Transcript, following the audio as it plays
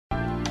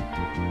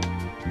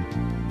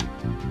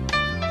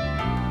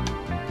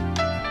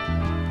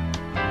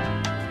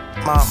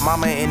My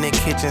mama in the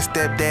kitchen,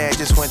 stepdad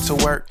just went to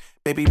work.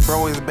 Baby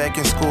bro is back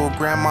in school,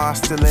 grandma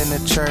still in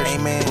the church.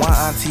 Amen. One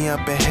auntie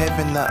up in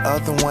heaven, the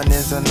other one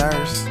is a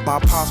nurse. My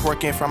pop's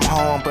working from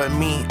home, but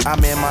me,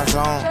 I'm in my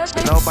zone.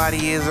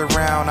 Nobody is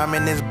around, I'm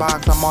in this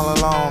box, I'm all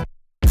alone.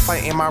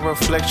 Fighting my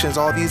reflections,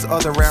 all these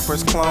other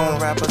rappers clone.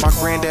 My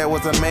granddad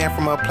was a man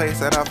from a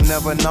place that I've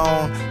never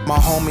known. My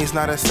homie's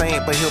not a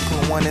saint, but he'll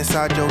put one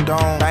inside your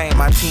dome.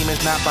 My team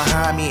is not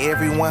behind me,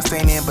 everyone's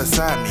standing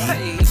beside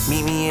me.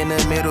 Meet me in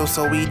the middle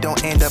so we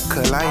don't end up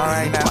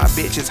colliding. My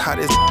bitch is hot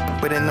as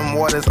but in them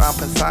waters I'm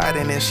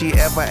Poseidon. If she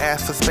ever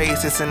asks for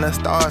space, it's in the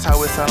stars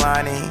how it's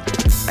aligning.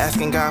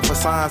 Asking God for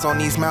signs on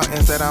these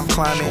mountains that I'm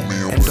climbing.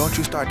 And don't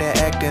you start that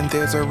acting,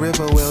 there's a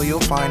river well you'll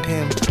find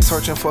him.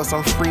 Searching for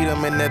some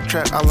freedom in the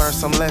trap, I learned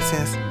some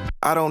lessons.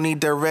 I don't need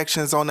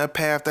directions on the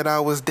path that I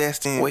was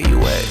destined. Where you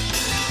at?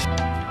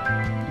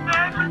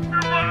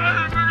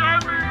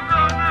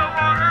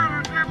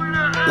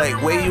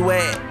 Like where you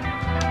at?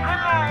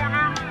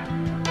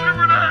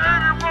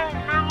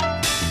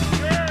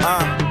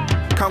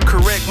 Come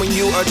correct when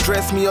you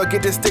address me or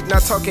get this stick,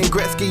 not talking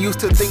Gretzky. Used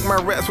to think my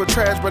raps were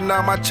trash, but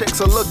now my checks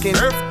are looking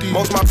hefty.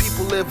 Most my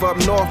people live up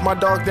north, my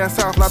dogs down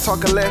south, not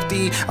talking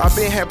lefty. I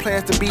been had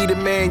plans to be the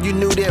man, you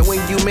knew that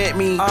when you met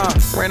me.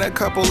 Ran a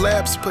couple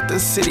laps, put the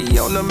city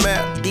on the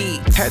map.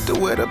 Had to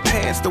wear the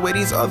pants the way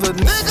these other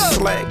niggas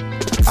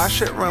slack. I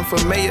should run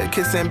for mayor,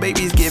 kissing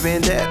babies, giving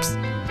daps.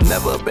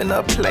 Never been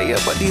a player,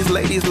 but these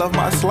ladies love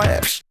my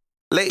slaps.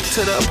 Late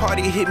to the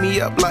party, hit me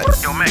up like,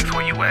 yo Max,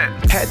 where you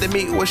at? Had to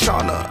meet with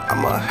Shauna,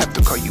 I'ma have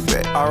to call you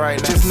back.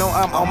 Alright, just know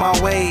I'm on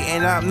my way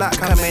and I'm not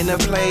coming to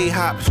play.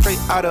 Hop straight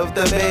out of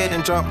the bed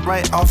and jump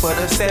right off of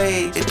the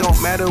stage. It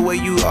don't matter where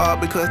you are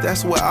because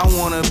that's where I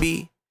wanna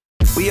be.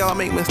 We all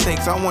make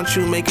mistakes, I want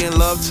you making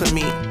love to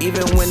me.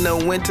 Even when the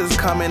winter's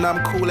coming,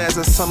 I'm cool as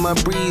a summer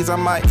breeze. I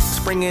might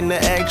spring into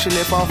action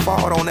if I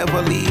fall, don't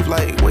ever leave.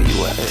 Like, where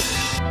you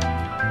at?